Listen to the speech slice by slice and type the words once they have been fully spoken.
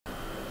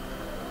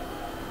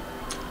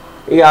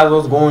Hey guys,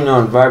 what's going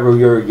on? VIBro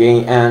here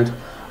again, and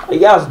how you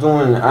guys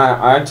doing?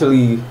 I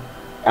actually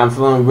am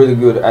feeling really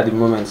good at the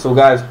moment. So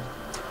guys,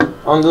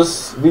 on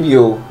this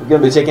video, we're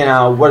gonna be checking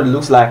out what it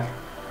looks like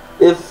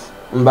if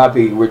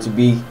MBAPPE were to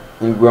be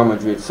in Real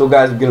Madrid. So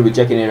guys, we're gonna be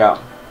checking it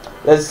out.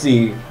 Let's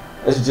see.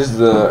 Let's just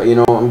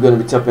I'm gonna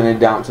be tapping it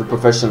down to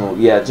professional.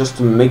 Yeah, just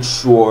to make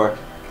sure.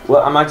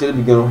 Well, I'm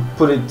actually gonna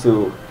put it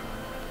to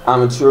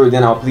amateur.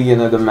 Then I'll play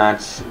another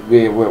match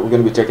where we're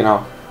gonna be checking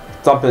out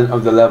top end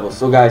of the level.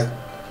 So guys.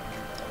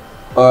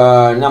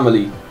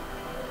 Normally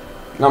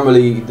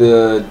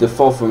the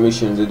default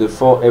formation, the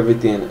default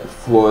everything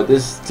for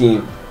this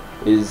team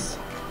is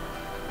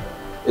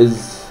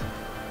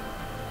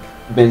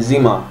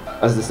Benzema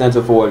as the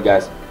center forward,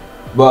 guys.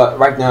 But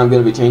right now I'm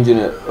gonna be changing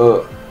it.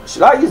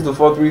 Should I use the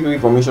 4-3-3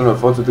 formation or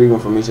 4-2-3-1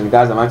 formation,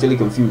 guys? I'm actually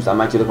confused.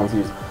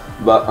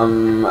 But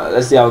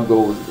let's see how it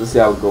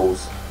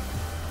goes.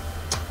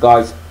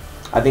 Guys,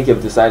 I think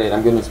I've decided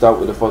I'm gonna start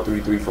with the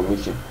 4-3-3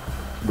 formation.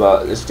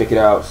 But let's check it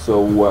out.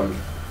 So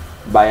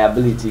by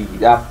ability,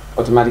 that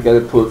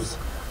automatically puts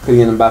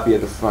Kylian MBAPPE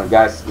at the front,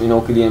 guys. You know,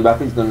 Kylian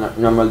MBAPPE is not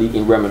normally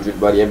in Real Madrid,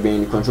 but there have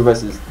been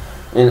controversies,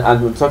 and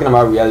I'm talking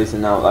about reality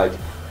now. Like,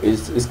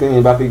 is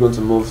Kylian MBAPPE going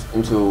to move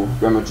into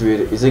Real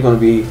Madrid? Is it going to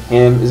be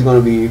him? Is it going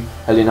to be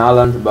Erling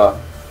Haaland? But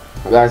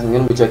guys, I'm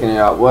going to be checking it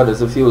out. What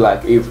does it feel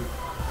like if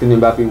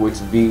Kylian MBAPPE were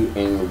to be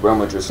in Real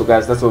Madrid? So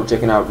guys, that's what we're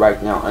checking out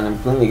right now, and I'm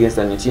playing against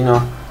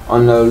Argentina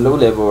on a low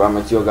level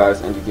amateur,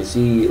 guys, and you can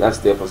see that's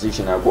their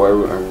position at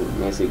Guerrero and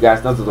Messi.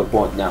 Guys, that's the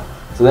point now.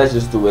 So let's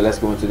just do it. Let's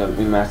go into the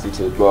match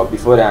details. But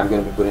before that, I'm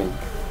going to be putting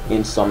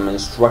in some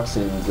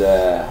instructions.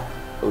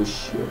 Oh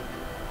shit.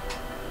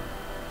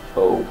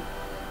 Oh.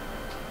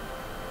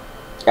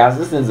 Guys,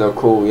 these things are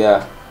cool,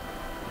 yeah.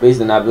 Based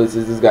on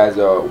abilities, these guys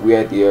are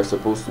where they are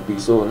supposed to be.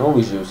 So no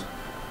issues.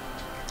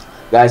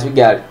 Guys, we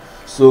got it.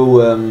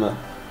 So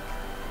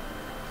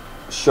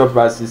short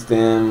pass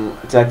system,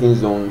 attacking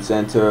zone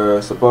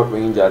center, support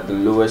range at the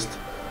lowest,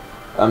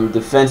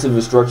 defensive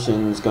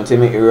instructions,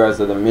 containment areas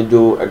at the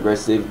middle,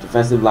 aggressive,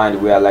 defensive line the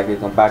way I like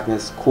it,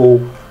 compactness, cool,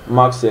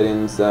 mark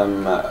settings,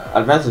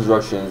 advanced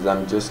instructions.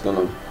 I'm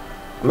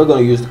not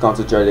gonna use the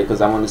counter target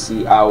because I want to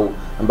see how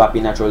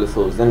MBAPPE naturally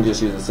flows. Then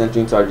just use the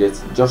centering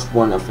targets, just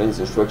one offense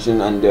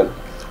instruction, and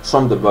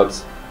sum the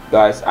bugs.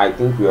 Guys, I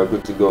think we are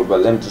good to go. But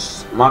let me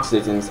just mark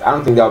settings. I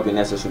don't think that would be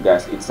necessary,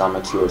 guys. It's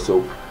amateur,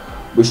 so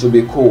we should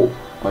be cool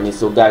on it.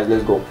 So guys,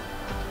 let's go.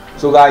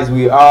 So guys,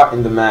 we are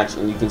in the match,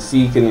 and you can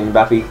see Kylian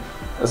MBAPPE.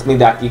 Let's make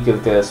that equal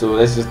there. So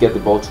let's just get the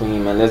ball to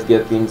him and let's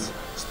get things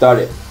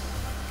started.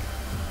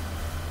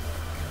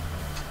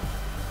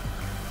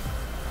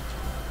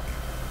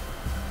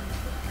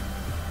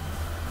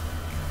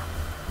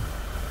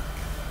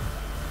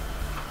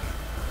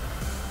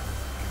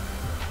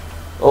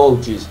 Oh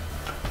jeez,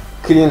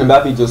 Kylian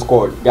MBAPPE just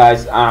scored,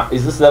 guys.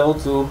 Is this level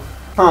 2?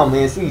 Oh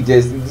man, see,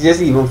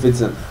 just even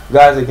fits in,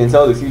 guys. I can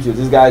tell the future.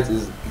 This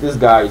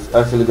guy is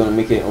actually gonna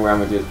make it in Real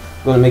Madrid.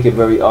 Gonna make it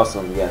very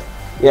awesome, yeah.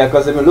 Yeah,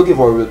 because I've been looking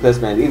for a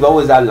replacement. They've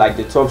always had like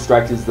the top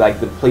strikers, like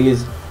the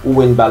players who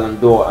win Ballon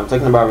d'Or. I'm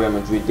talking about Real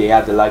Madrid. They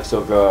had the likes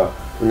of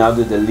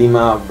Ronaldo de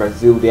Lima of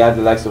Brazil. They had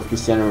the likes of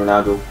Cristiano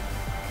Ronaldo.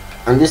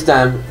 And this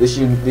time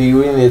they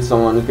really need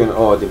someone who can.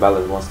 Oh, the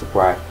ballad wants to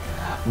cry.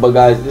 But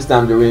guys, this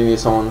time they really need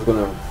someone who's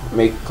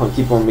gonna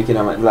keep on making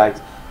them like,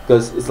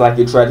 because it's like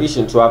a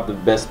tradition to have the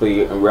best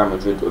player in Real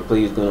Madrid. A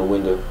player is gonna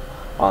win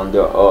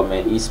oh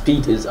man, his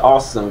speed is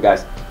awesome,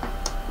 guys.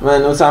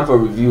 Man, no time for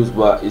reviews,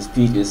 but his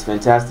speed is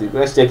fantastic.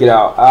 Let's check it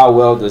out. How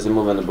well does he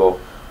move on the ball?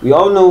 We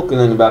all know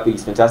Kylian MBAPPE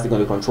is fantastic on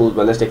the controls,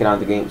 but let's check it out in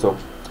the game. So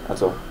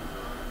that's all.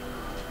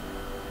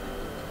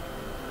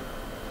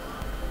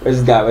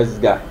 Where's this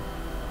guy?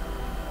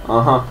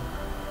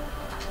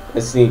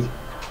 Let's see.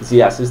 Is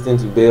he assistant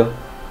to Bale?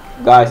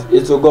 Guys,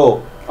 it's a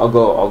goal. A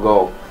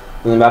goal.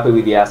 Kylian MBAPPE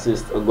with the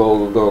assist. A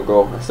goal.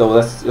 So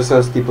let's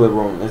just keep it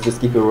rolling. Let's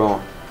just keep it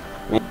rolling.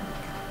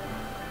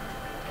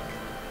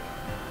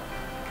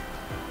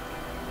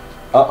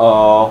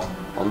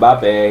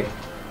 MBAPPE.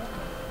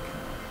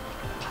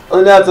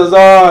 And that's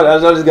Hazard.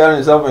 Hazard just got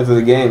himself into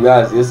the game,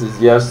 guys. This is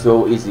just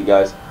so easy,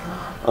 guys.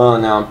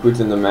 Now I'm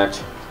putting the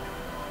match.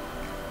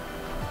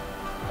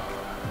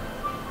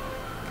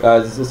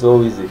 Guys, this is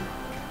so easy.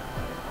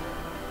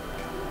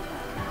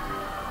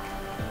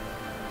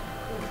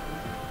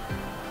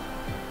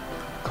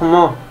 Come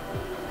on.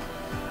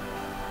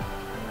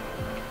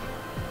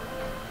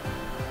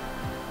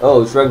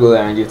 Oh, it's regular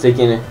and you're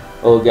taking it.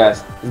 Oh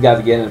guys, this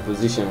guy's getting in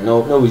position.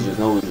 No issues.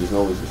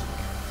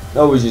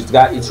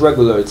 Guys, it's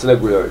regular.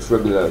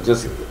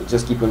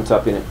 Just keep him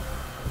tapping it.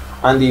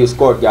 And you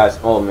scored, guys.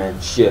 Oh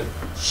man, shit.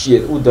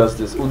 Who does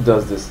this?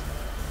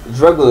 It's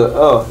regular.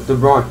 Oh, De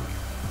Bruyne.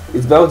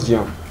 It's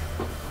Belgium.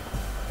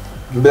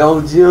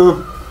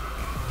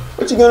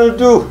 What you gonna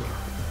do?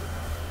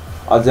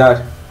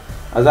 Hazard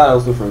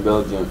also from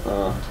Belgium.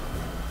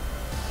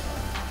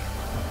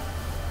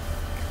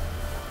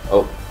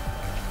 Oh.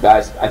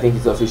 Guys, I think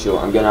it's official.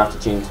 I'm gonna have to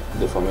change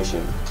the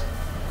formation.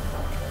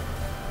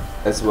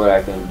 That's what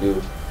I can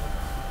do.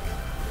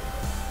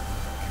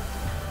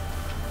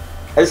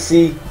 Let's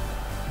see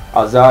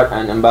Hazard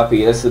and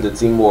Mbappe. Let's see the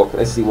teamwork.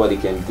 Let's see what they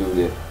can do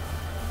there.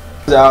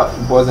 Out,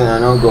 wasn't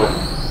an on goal.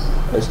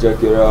 Let's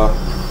check it out.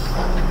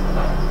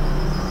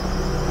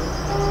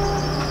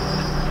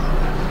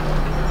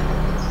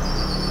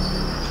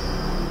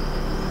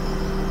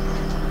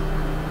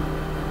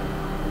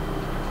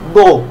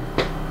 Goal.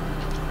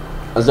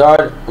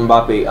 Hazard,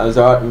 Mbappe.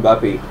 Hazard,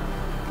 Mbappe.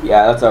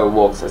 Yeah, that's how it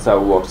works. That's how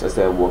it works. That's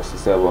how it works.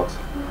 That's how it works.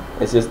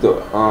 Let's just do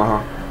it.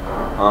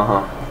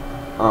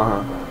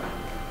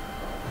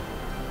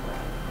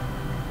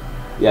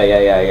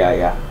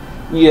 Yeah.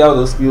 He had all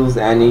those skills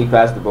and he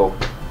passed the ball.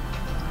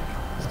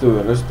 Let's do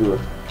it. Let's do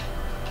it.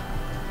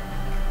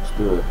 Let's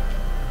do it.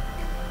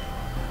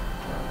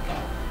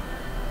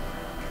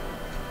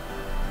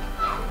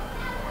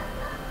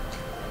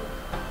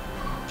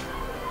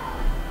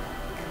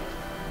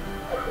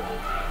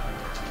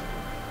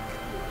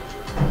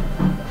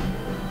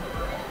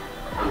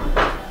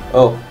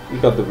 Oh, he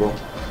got the ball.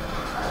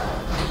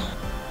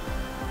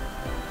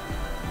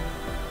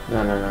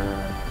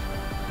 No.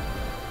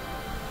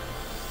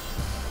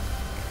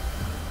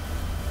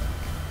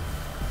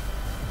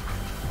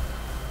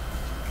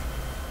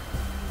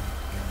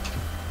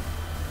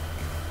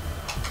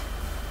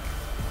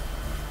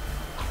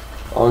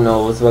 Oh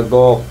no, it's a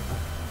goal.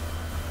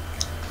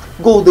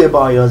 Goal there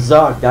by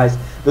Hazard, guys.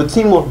 The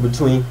teamwork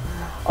between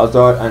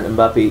Hazard and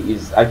Mbappe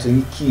is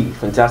actually key.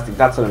 Fantastic.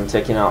 That's what I'm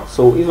checking out.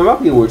 So if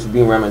Mbappe were to be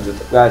in Real Madrid,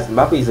 guys,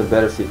 Mbappe is a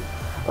better fit.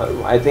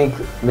 I think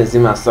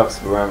Benzema sucks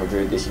for Real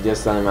Madrid. They should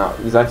just sell him out.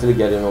 He's actually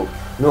getting old.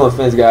 No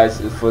offense,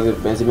 guys, for the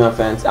Benzema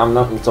fans. I'm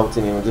not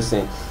insulting him. I'm just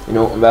saying, you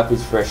know, Mbappe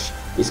is fresh.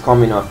 He's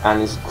coming up,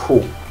 and it's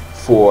cool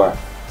for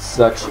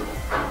such a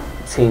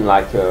team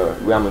like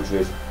Real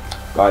Madrid.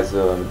 Guys,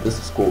 this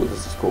is cool.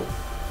 This is cool.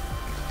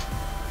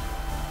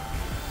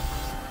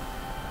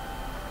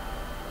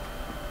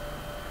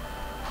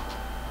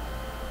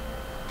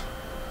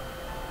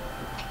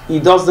 He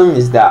doesn't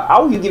miss that.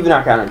 How are you giving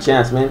that kind of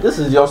chance, man? This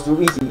is just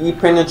too easy. He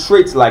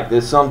penetrates like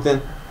there's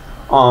something.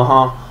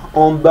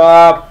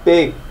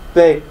 MBAPPE.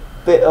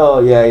 Oh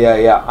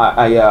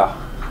yeah.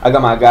 I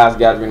got my guys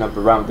gathering up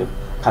around him.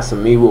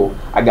 Casemiro.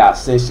 I got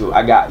Asensio.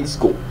 I got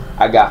Isco.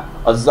 I got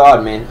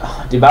Hazard, man.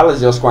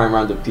 Dybala's just scoring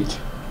around the pitch.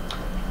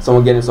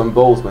 Someone getting some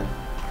goals, man.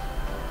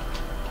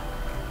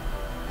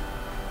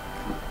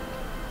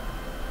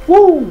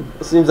 Woo!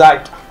 It seems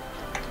like.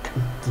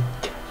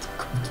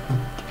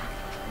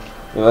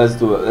 Yeah, let's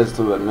do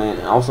it, man.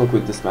 I also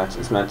quit this match.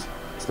 This match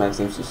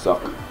seems to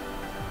suck.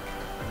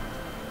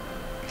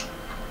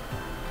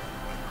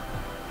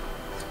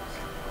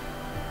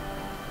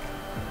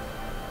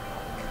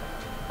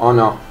 Oh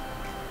no,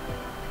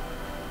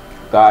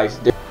 guys.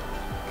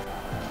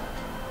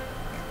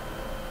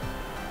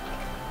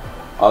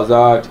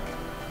 Hazard.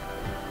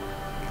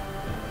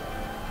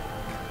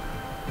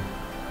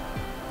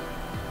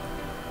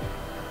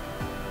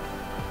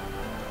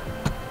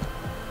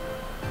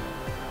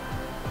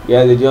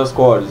 Yeah, they just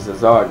scored. It's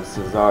Hazard.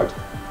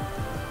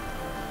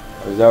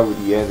 Hazard with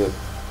the header.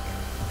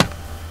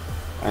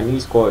 And he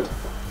scored.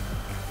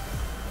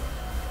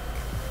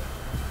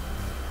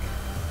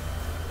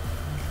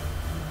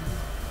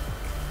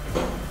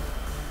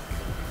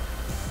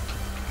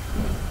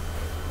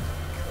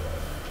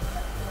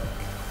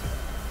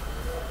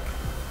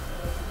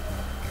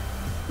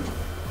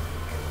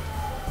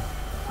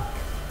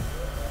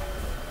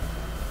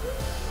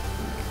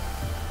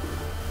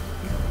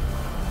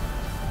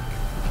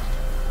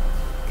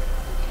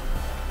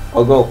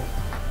 I'll go.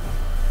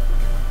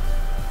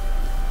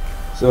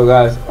 So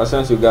guys,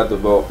 Asensio got the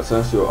ball.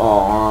 Asensio,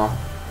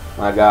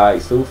 my guy,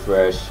 he's so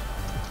fresh.